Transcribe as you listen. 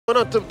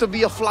to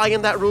be a fly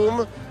in that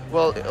room,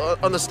 well,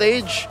 on the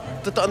stage,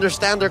 to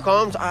understand their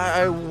comms,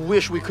 I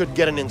wish we could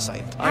get an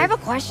insight. I have a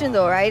question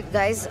though, right,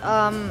 guys?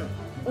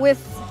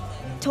 With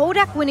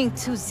Todak winning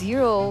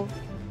 2-0,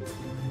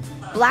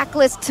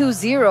 Blacklist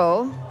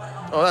 2-0.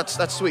 Oh,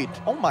 that's sweet.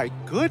 Oh my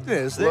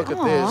goodness! Look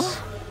at this.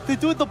 They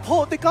do the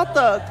pull. They got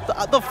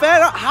the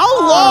fan.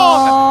 How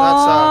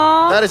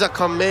long? That is a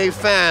Kame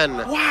fan.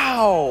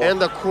 Wow!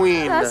 And the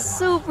queen. That's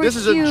super This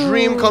is cute. a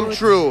dream come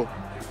true.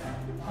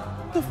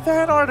 The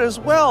fan art as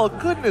well.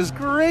 Goodness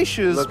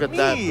gracious! Look at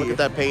that! Look at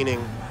that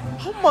painting.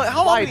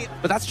 How many?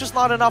 But that's just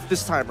not enough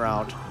this time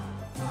round.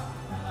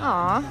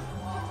 Aww.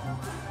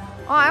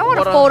 Oh, I want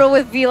a photo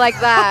with V like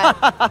that.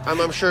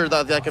 I'm sure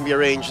that can be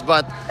arranged,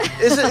 but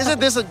isn't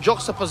this a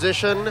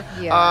juxtaposition,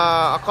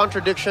 Yeah. a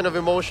contradiction of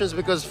emotions?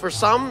 Because for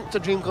some, it's a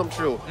dream come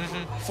true.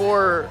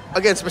 For,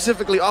 again,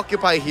 specifically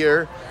Occupy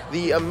here,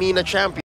 the Amina champion.